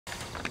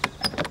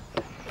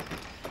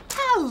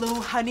Hello,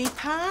 honey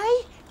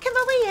pie. Come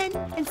away in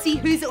and see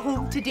who's at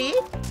home today.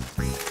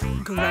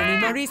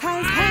 Granny Murray's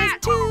house has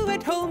two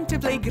at home to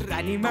play.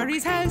 Granny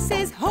Murray's house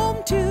is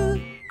home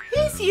too.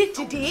 Who's here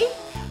today?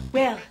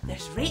 Well,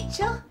 there's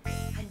Rachel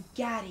and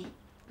Gary.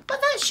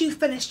 But that's you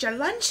finished your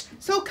lunch,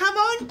 so come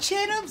on,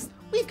 cherubs.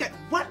 We've got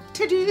work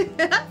to do.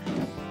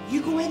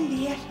 You go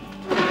in there.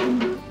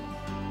 There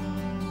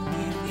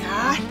we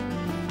are.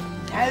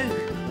 Now.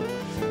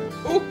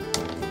 Oh,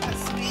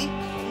 that's me.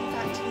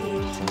 That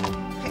head.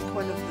 Pick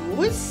one of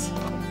those.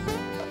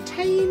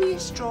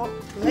 Tiniest drop.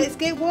 Let's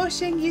get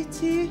washing, you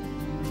two.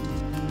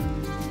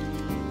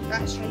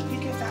 That's right, you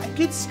give that a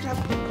good scrub.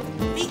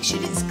 Make sure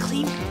it's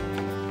clean.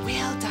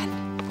 Well done.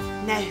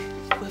 Now,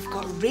 we've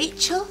got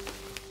Rachel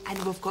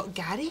and we've got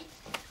Gary.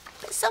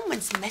 But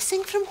someone's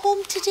missing from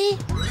home today.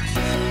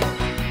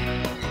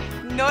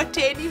 Not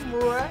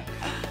anymore.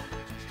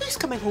 Who's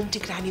coming home to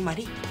Granny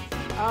Murray?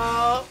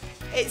 Oh,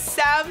 it's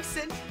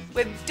Sampson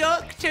with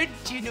Dr.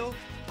 Juno.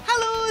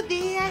 Hello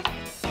there.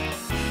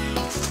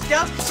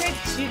 Dr.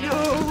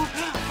 Juno.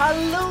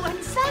 Hello,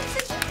 and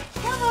Sampson.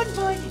 Come on,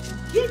 boy.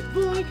 Good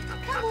boy.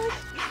 Come on.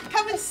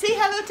 Come and say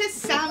hello to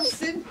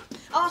Sampson.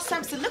 Oh,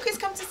 Sampson, look who's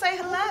come to say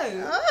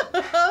hello.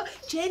 Oh,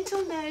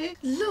 gentle now.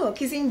 Look,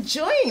 he's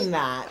enjoying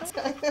that.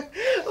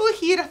 Oh,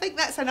 here, I think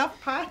that's enough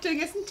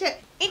patting, isn't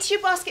it? Into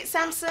your basket,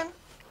 Sampson.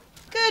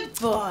 Good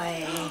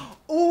boy.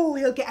 Oh,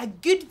 he'll get a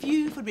good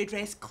view when we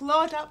dress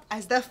Claude up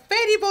as the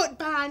ferryboat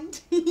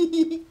band.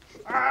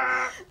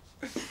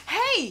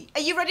 Hey,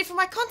 are you ready for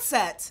my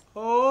concert?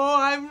 Oh,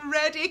 I'm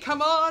ready.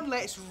 Come on,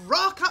 let's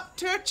rock up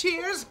to our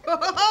cheers.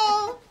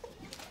 Oh,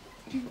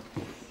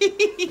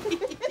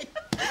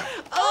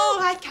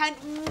 I can't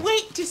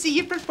wait to see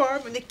you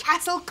perform in the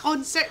Castle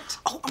concert.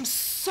 Oh, I'm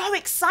so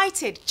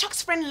excited.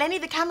 Chuck's friend Lenny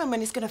the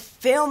cameraman is going to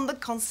film the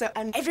concert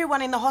and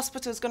everyone in the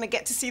hospital is going to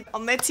get to see it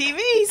on their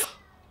TVs.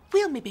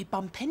 We'll maybe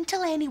bump into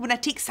Lenny when I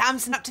take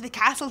Sampson up to the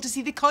castle to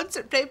see the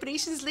concert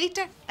preparations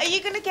later. Are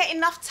you going to get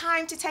enough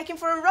time to take him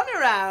for a run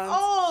around?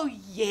 Oh,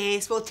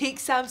 yes. We'll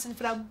take Sampson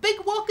for a big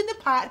walk in the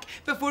park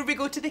before we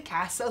go to the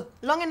castle.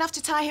 Long enough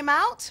to tie him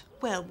out?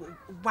 Well,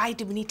 why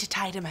do we need to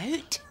tie him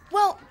out?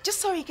 Well,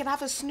 just so he can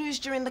have a snooze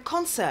during the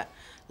concert.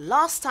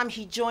 Last time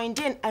he joined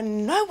in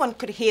and no one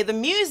could hear the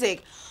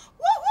music.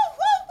 Woo, woo,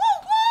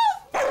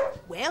 woo, woo,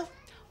 woo! Well,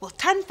 we'll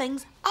turn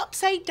things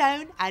upside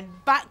down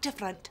and back to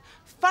front.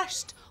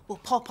 First, we'll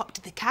pop up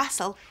to the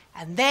castle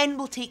and then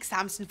we'll take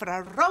Sampson for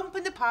a romp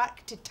in the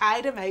park to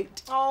tire him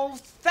out. Oh,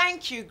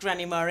 thank you,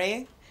 Granny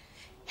Murray.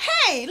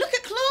 Hey, look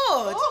at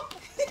Claude. Oh,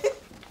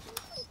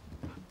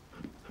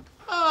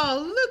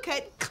 oh, look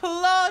at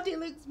Claude. He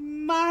looks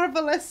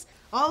marvellous.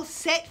 All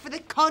set for the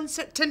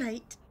concert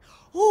tonight.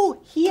 Oh,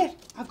 here,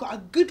 I've got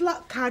a good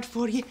luck card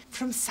for you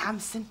from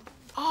Sampson.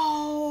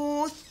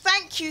 Oh,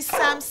 thank you,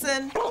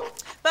 Sampson.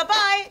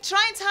 Bye-bye.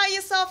 Try and tire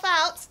yourself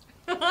out.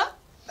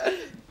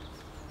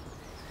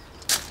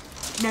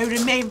 Now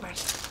remember,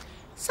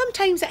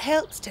 sometimes it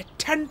helps to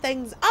turn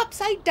things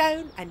upside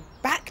down and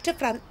back to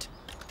front.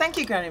 Thank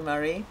you, Granny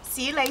Murray.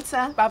 See you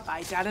later.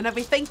 Bye-bye, darling. I'll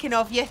be thinking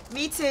of you.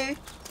 Me too.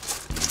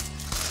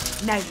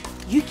 Now,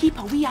 you keep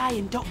a wee eye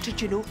on Dr.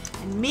 Juno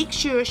and make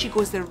sure she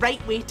goes the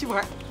right way to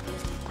work.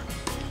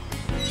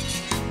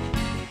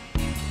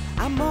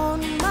 I'm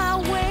on my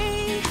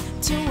way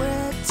to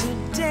work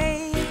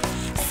today,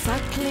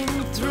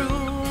 cycling through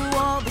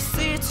all the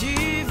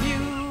city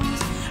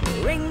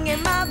views,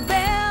 ringing my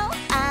bell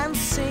and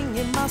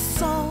singing my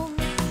song,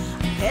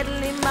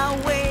 pedaling my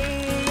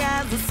way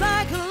as I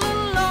cycle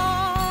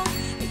along.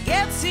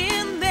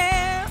 Getting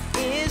there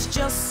is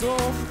just so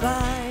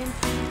fine,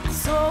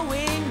 so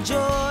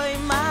enjoy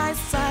my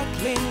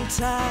cycling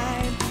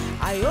time.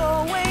 I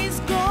always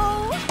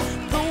go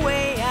the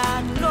way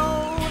I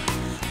know.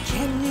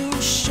 Can you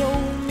show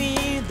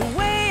me the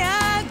way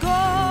I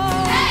go?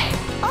 Hey!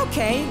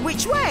 Okay,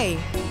 which way?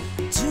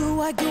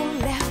 Do I go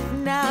left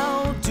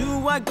now?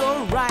 Do I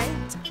go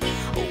right?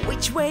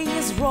 Which way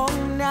is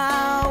wrong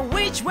now?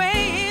 Which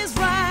way is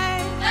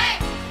right? Hey!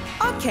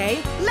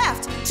 Okay,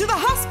 left to the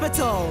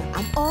hospital.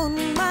 I'm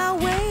on my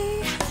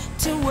way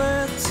to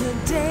work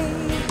today,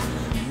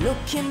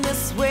 looking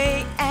this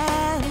way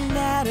and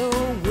that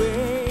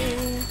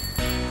way.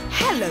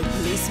 Hello,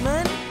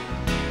 policeman.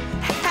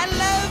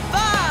 Hello,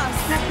 boss.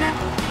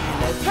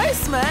 Hello,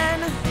 postman.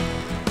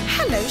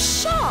 Hello,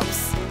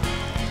 shops.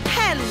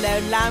 Hello,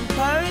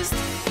 lamppost.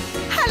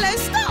 Hello,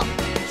 stop.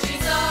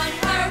 She's on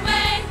her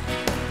way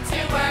to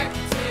work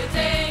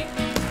today,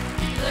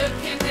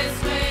 looking this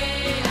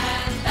way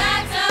and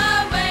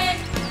that way.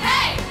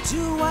 Hey!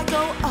 Do I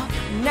go up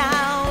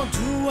now?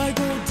 Do I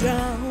go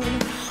down?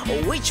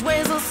 Which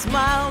way's a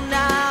smile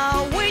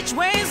now? Which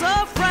way's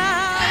a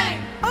frown? Hey!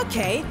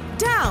 Okay,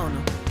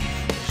 down.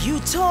 You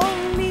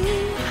told me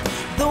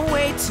the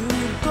way to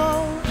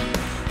go.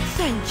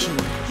 Thank you.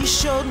 You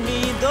showed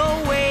me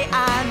the way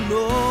I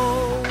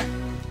know.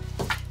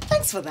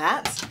 Thanks for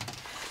that.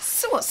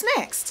 So what's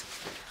next?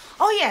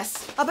 Oh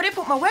yes, I better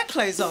put my work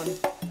clothes on.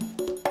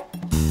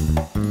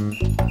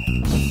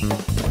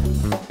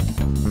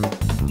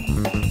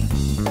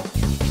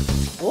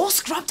 All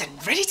scrubbed and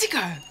ready to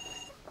go.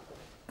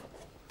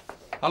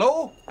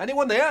 Hello?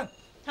 Anyone there?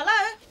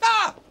 Hello?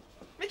 Ah!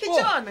 Mickey Oh.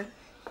 John.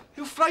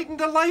 You frightened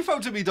the life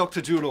out of me,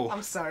 Dr. Juno.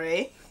 I'm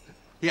sorry.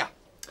 Here,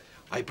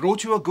 I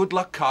brought you a good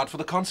luck card for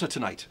the concert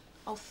tonight.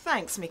 Oh,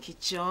 thanks, Mickey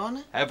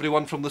John.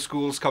 Everyone from the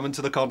school's coming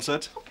to the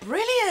concert.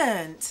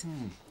 Brilliant.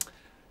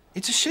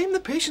 It's a shame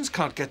the patients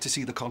can't get to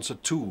see the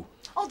concert too.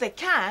 Oh, they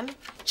can.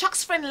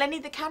 Chuck's friend Lenny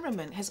the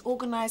cameraman has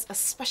organised a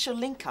special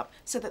link-up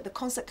so that the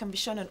concert can be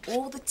shown on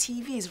all the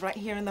TVs right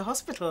here in the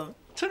hospital.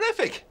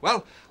 Terrific.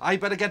 Well, I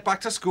better get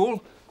back to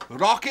school.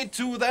 Rock it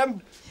to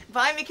them.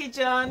 Bye, Mickey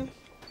John.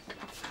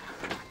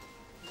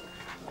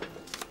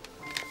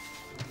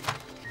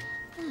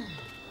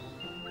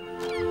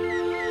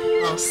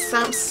 Oh,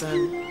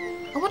 Sampson.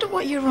 I wonder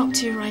what you're up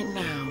to right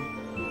now.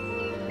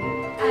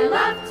 I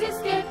love to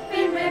skip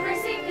in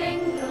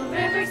Riverseafingal,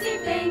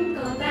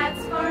 Riverseafingal,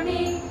 that's for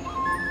me.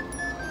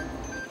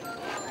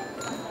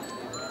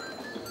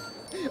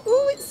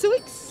 Oh, it's so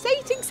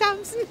exciting,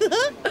 Sampson.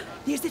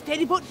 There's the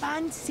ferryboat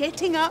band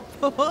setting up.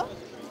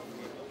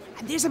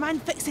 And there's a man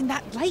fixing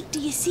that light, do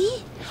you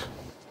see?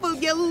 Will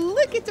you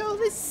look at all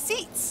the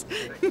seats?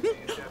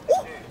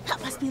 Oh, that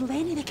must be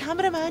Lenny, the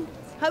cameraman.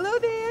 Hello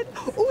there.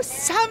 Oh,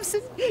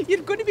 Sampson,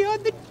 you're going to be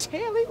on the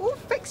telly. Oh,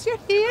 fix your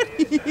hair.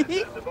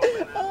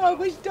 Oh, I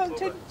wish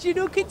Dr.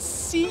 Juno could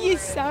see you,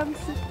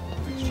 Sampson.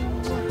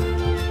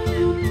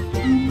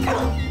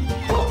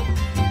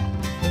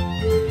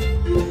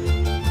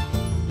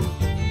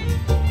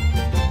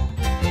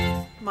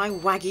 My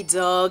waggy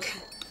dog.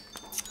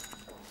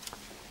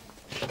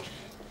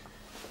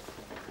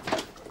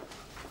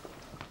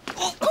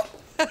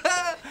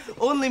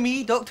 Only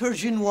me,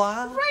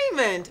 Dr.Juno.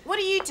 Raymond, what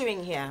are you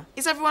doing here?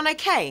 Is everyone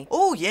okay?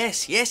 Oh,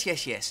 yes.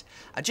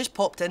 I just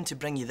popped in to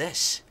bring you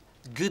this.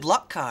 Good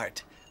luck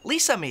card.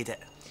 Lisa made it.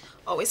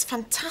 Oh, it's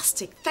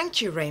fantastic.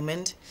 Thank you,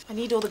 Raymond. I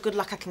need all the good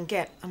luck I can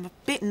get. I'm a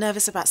bit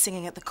nervous about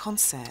singing at the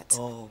concert.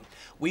 Oh,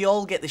 we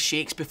all get the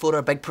shakes before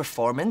our big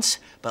performance,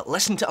 but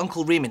listen to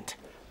Uncle Raymond.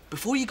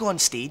 Before you go on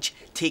stage,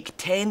 take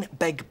 10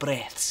 big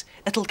breaths.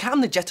 It'll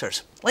calm the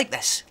jitters, like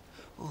this.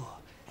 Oh,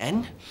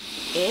 in.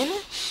 In?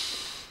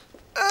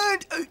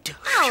 And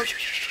out.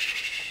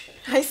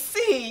 I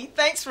see.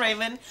 Thanks,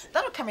 Raymond.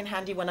 That'll come in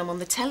handy when I'm on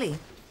the telly.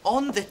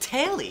 On the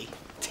telly?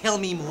 Tell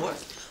me more.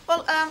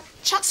 Well,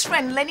 Chuck's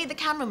friend, Lenny the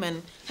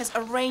cameraman, has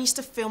arranged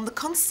to film the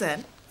concert.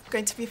 I'm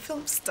going to be a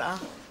film star.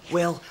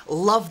 Well,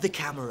 love the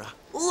camera.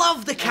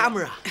 Love the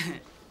camera.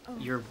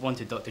 You're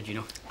wanted, Dr.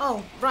 Juno.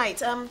 Oh,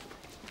 right.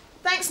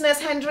 Thanks,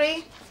 Nurse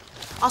Hendry.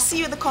 I'll see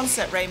you at the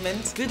concert,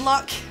 Raymond. Good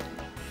luck.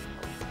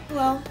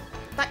 Well,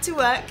 back to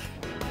work.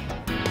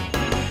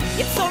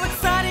 It's so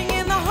exciting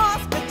in the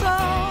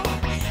hospital.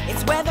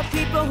 It's where the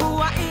people who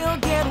are ill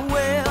get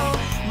well.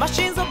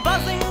 Machines are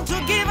buzzing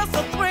to give us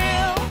a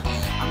thrill.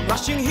 I'm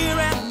rushing here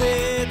and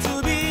there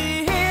to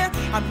be here.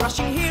 I'm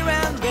rushing here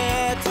and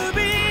there to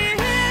be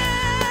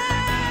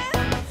here.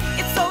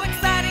 It's so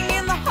exciting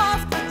in the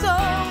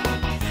hospital.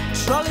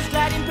 Trolleys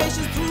gliding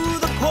patients through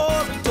the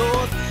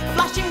corridors.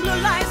 Flashing blue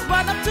lights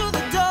right up to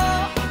the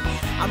door.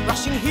 I'm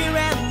rushing here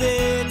and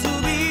there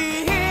to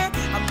be here.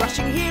 I'm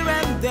rushing here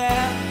and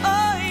there.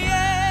 Oh yeah.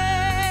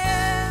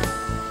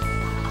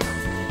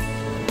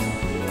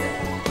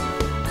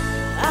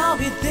 I'll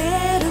be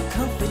there to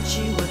comfort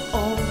you at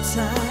all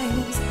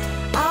times.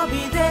 I'll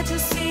be there to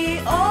see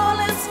all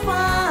is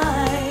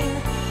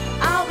fine.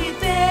 I'll be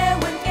there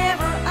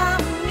whenever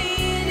I'm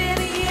needed,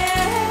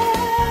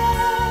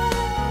 yeah.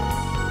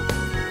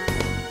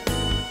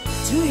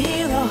 To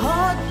hear the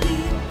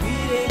heartbeat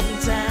beating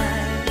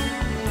time.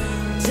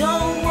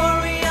 Don't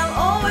worry, I'll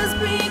always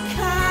be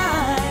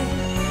kind.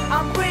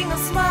 I'll bring a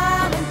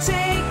smile and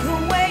take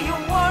away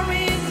your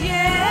worries,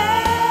 yeah.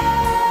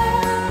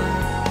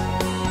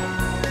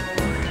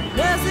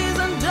 Nurses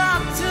and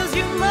doctors,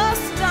 you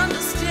must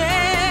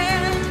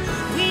understand.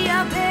 We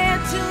are there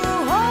to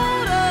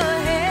hold a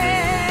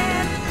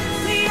hand.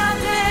 We are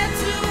there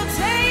to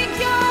take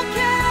your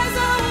cares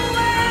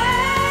away.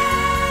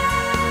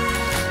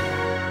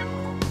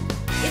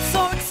 It's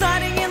so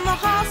exciting in the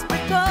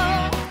hospital.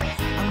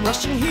 I'm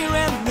rushing here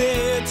and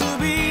there to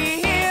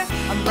be here.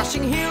 I'm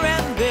rushing here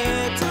and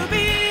there to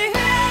be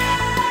here.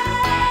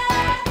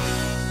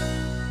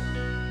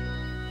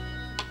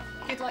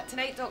 Good luck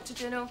tonight, Dr.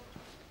 Juno.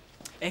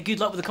 Good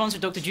luck with the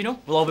concert, Dr. Juno.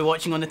 We'll all be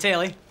watching on the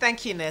telly.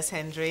 Thank you, Nurse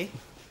Hendry.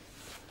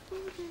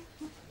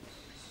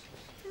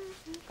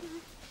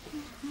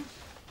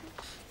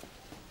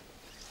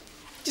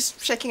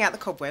 Just shaking out the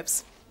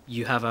cobwebs.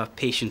 You have a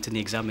patient in the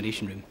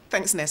examination room.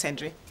 Thanks, Nurse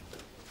Hendry.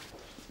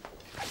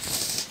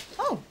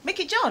 Oh,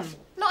 Mickey John.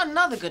 Not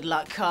another good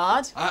luck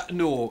card.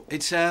 No,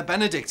 it's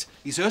Benedict.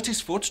 He's hurt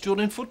his foot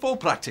during football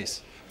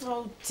practice.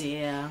 Oh,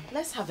 dear.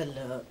 Let's have a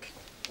look.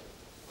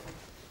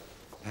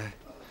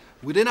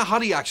 We're in a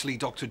hurry, actually,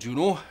 Dr.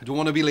 Juno. I don't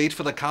want to be late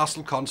for the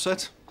castle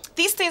concert.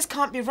 These things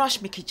can't be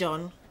rushed, Mickey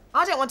John.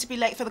 I don't want to be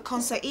late for the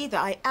concert either.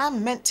 I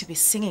am meant to be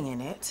singing in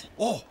it.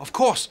 Oh, of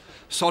course.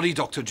 Sorry,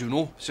 Dr.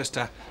 Juno. It's just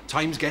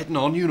time's getting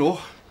on, you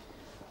know.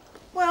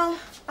 Well,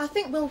 I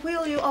think we'll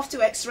wheel you off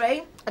to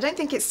X-ray. I don't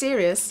think it's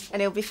serious,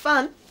 and it'll be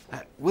fun.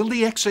 Will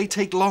the X-ray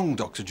take long,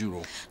 Dr.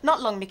 Juno? Not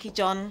long, Mickey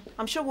John.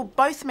 I'm sure we'll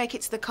both make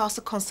it to the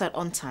castle concert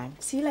on time.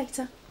 See you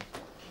later.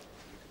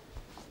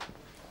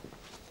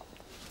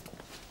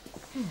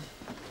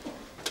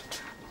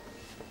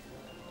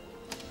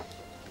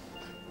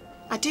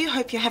 I do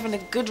hope you're having a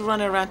good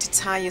run around to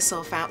tire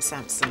yourself out,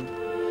 Sampson.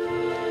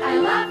 I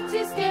love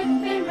to skip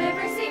in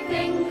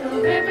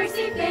Riverseafingal,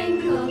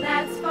 Riverseafingal,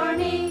 that's for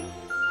me.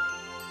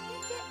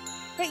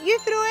 Right, you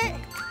throw it.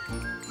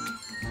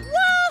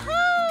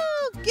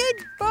 Woohoo!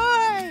 Good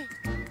boy.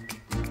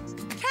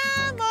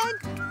 Come on.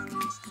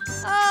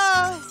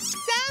 Oh,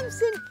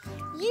 Sampson,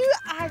 you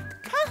are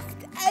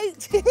puffed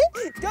out.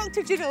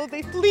 Dr. Juno will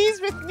be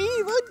pleased with me,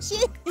 won't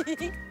she?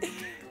 Whee!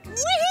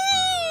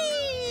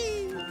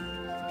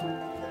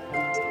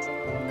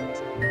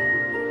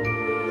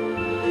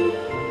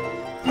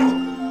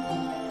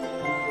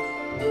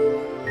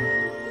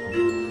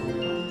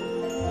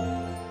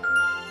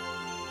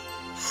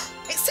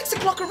 It's 6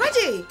 o'clock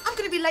already. I'm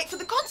going to be late for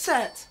the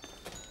concert.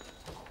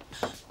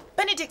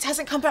 Benedict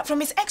hasn't come back from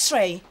his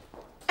X-ray.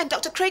 And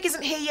Dr. Craig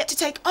isn't here yet to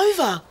take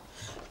over.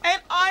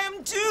 And I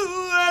am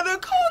due at the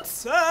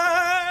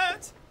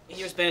concert.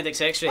 Here's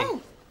Benedict's X-ray.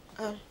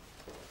 Oh.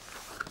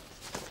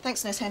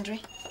 Thanks, Nurse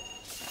Hendry.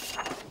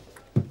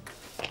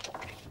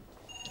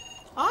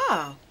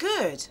 Ah,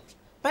 good.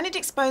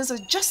 Benedict's bones are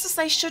just as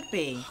they should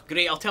be.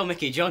 Great, I'll tell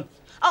Mickey John.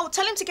 Oh,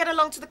 tell him to get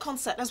along to the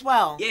concert as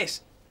well.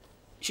 Yes.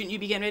 Shouldn't you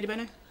be getting ready by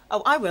now?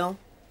 Oh, I will.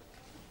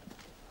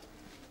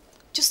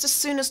 Just as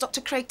soon as Dr.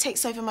 Craig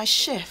takes over my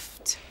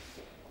shift.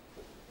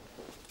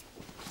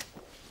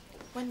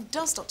 When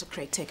does Dr.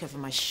 Craig take over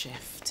my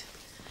shift?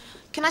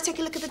 Can I take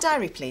a look at the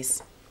diary,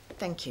 please?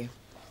 Thank you.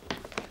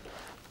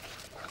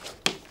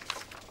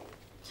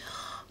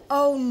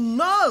 Oh,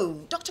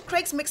 no! Dr.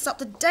 Craig's mixed up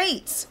the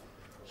dates.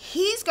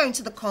 He's going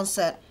to the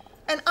concert,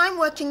 and I'm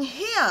working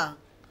here.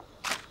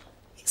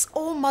 It's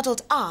all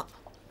muddled up.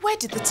 Where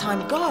did the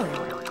time go?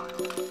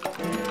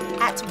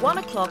 At 1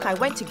 o'clock, I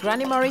went to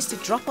Granny Murray's to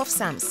drop off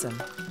Sampson.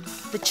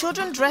 The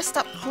children dressed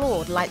up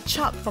Claude like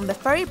Chuck from the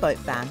ferryboat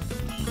van.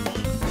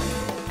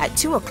 At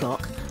 2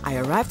 o'clock, I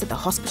arrived at the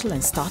hospital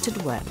and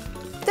started work.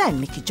 Then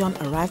Mickey John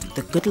arrived with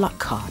the good luck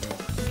card.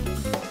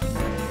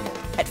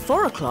 At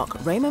 4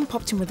 o'clock, Raymond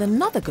popped in with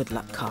another good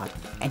luck card,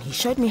 and he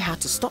showed me how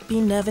to stop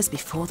being nervous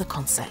before the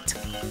concert.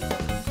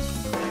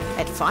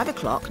 At 5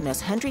 o'clock,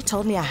 Nurse Hendry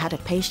told me I had a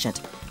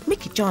patient.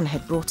 Mickey John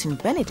had brought in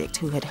Benedict,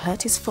 who had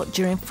hurt his foot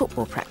during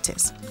football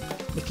practice.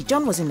 Mickey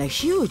John was in a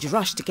huge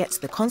rush to get to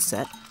the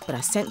concert, but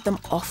I sent them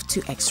off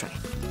to X-ray.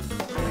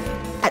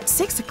 At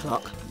 6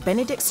 o'clock,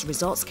 Benedict's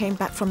results came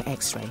back from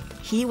X-ray.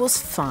 He was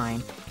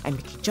fine, and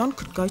Mickey John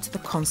could go to the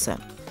concert.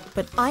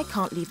 But I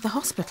can't leave the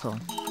hospital.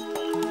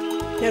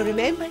 Now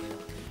remember,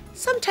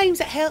 sometimes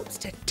it helps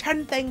to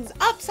turn things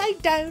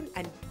upside down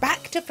and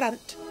back to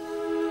front.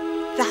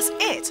 That's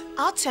it.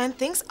 I'll turn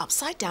things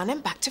upside down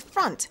and back to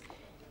front.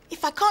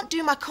 If I can't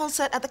do my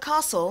concert at the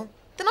castle,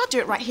 then I'll do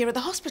it right here at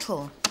the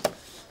hospital.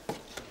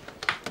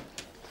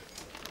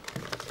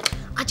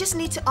 I just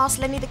need to ask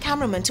Lenny the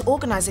cameraman to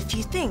organise a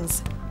few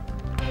things.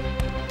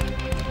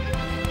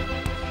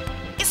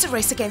 It's a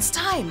race against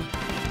time.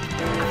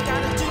 I've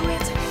gotta do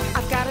it,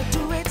 I've gotta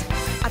do it,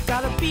 I've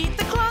gotta beat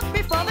the clock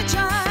before the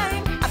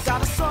chime. I've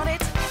gotta sort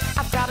it,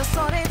 I've gotta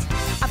sort it,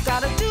 I've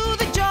gotta do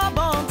the job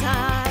on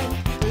time.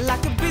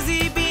 Like a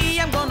busy bee,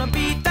 I'm gonna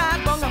beat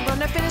that gong. I'm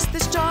gonna finish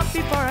this job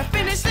before I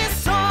finish this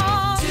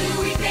song.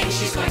 Do we think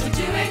she's going to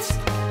do it?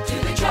 Do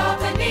the job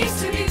that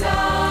needs to be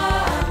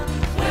done?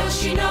 Will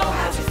she know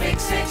how to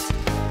fix it?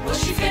 Will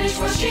she finish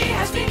what she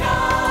has begun?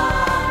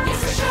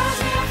 Yes, as sure as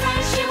we are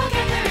friends, she will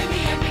get there in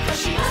the end because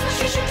she knows what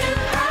she should do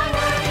and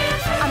work it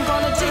through. I'm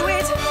gonna do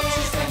it.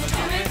 She's going to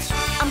do it.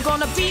 I'm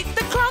gonna beat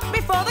the clock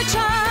before the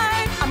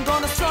chime. I'm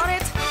gonna sort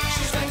it.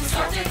 She's going to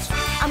sort it.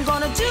 I'm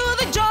gonna do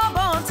the job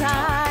on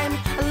time.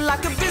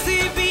 Like a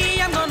busy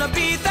bee, I'm gonna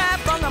beat that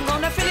gong. I'm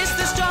gonna finish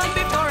this job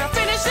before I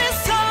finish this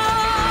song.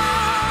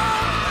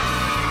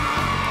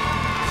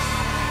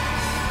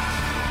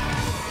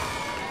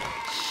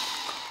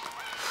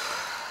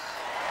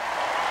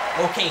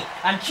 Okay,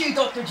 and cue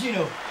Dr.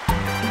 Juno.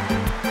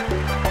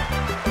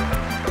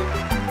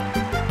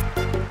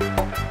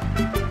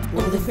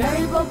 Well, the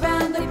ferry boat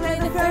band, they play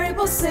the ferry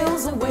boat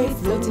sails away,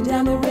 floating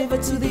down the river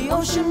to the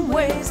ocean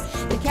waves.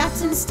 The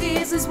captain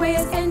steers his way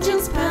as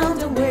engines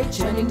pound away,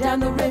 churning down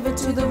the river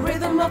to the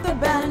rhythm of the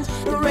band.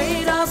 The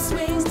radar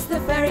swings,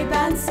 the ferry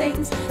band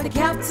sings, the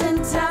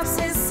captain taps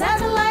his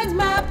satellite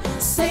map,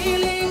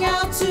 sailing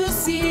out to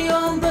sea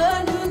on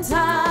the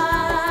noontide.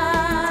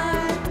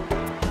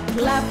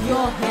 Clap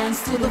your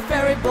hands to the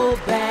ferry boat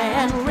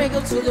band,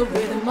 wriggle to the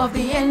rhythm of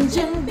the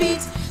engine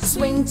beat.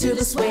 Swing to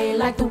the sway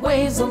like the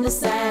waves on the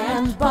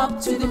sand. Bop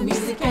to the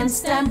music and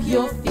stamp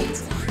your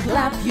feet.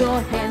 Clap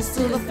your hands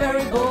to the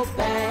ferry boat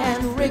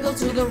band. Wriggle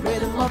to the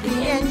rhythm of the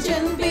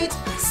engine beat.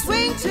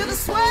 Swing to the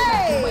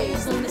sway.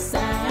 Waves on the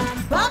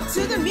sand. Bop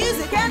to the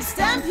music and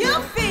stamp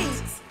your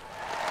feet.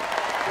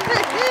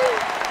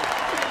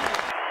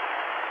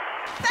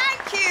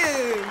 Thank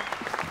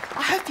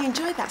you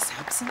enjoyed that,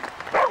 Sampson?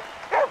 Oh,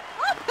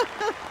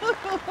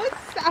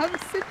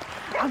 Sampson.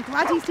 I'm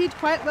glad he stayed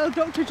quiet while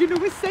Dr. Juno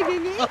was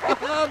singing it.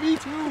 Me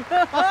too.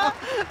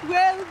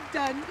 Well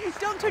done.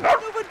 Dr.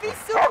 Juno would be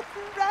so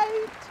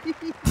proud.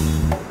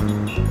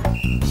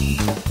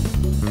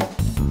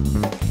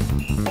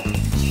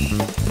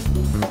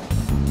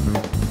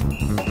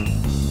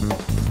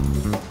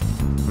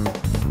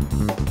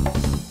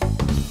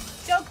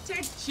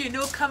 Dr.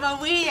 Juno, come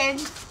away in.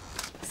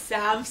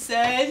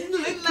 Samson,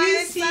 look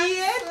who's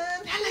here.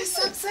 Hello,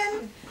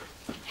 Sampson.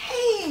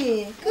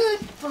 Hey, good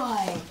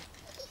boy.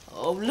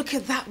 Oh, look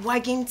at that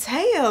wagging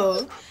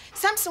tail.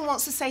 Samson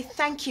wants to say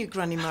thank you,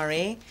 Granny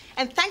Murray.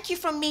 And thank you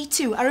from me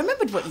too. I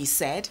remembered what you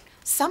said.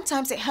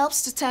 Sometimes it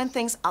helps to turn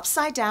things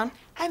upside down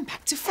and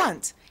back to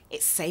front.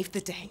 It saved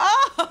the day.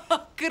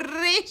 Oh,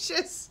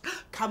 gracious.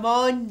 Come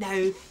on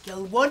now.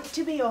 You'll want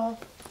to be off.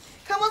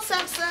 Come on,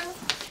 Samson.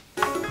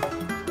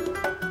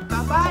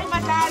 Bye-bye,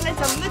 my darlings.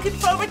 I'm looking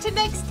forward to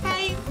next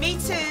time. Me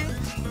too.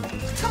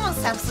 Come on,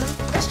 Samson.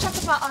 Let's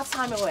chat about our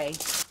time away.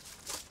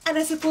 And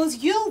I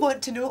suppose you'll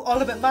want to know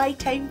all about my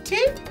time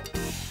too.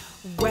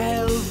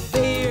 Well,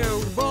 there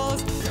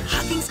was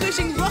hugging,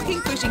 squishing,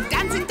 rocking, pushing,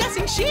 dancing,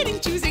 dusting,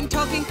 sharing, choosing,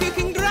 talking,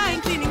 cooking, drying,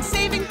 cleaning,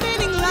 saving,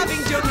 cleaning,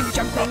 loving, joking,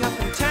 jumping up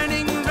and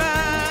turning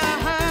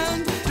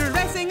round,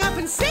 dressing up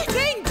and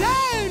sitting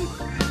down.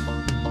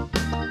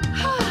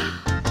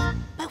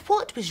 But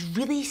what was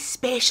really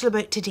special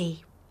about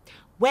today?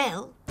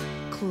 Well,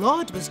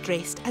 Claude was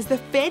dressed as the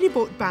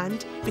ferryboat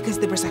band because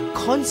there was a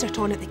concert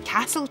on at the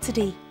castle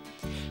today.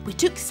 We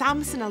took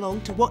Sampson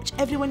along to watch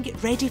everyone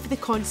get ready for the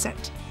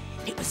concert.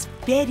 It was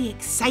very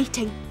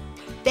exciting.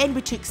 Then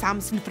we took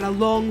Sampson for a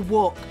long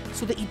walk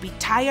so that he'd be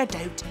tired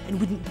out and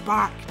wouldn't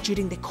bark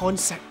during the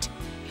concert.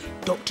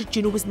 Dr.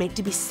 Juno was meant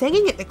to be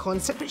singing at the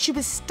concert, but she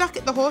was stuck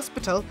at the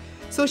hospital,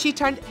 so she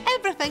turned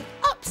everything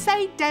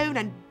upside down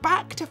and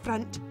back to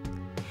front.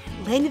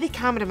 Lenny the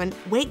cameraman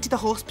went to the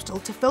hospital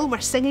to film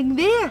her singing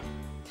there.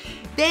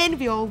 Then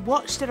we all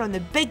watched her on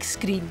the big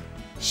screen.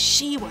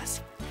 She was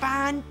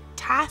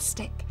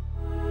fantastic.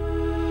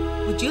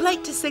 Would you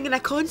like to sing in a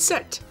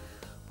concert?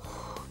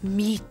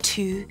 Me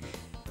too.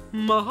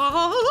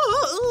 I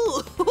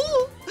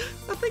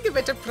think I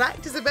better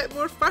practice a bit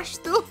more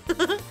first though.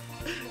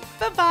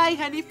 Bye-bye,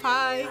 honey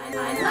pie. I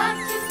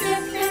like to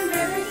step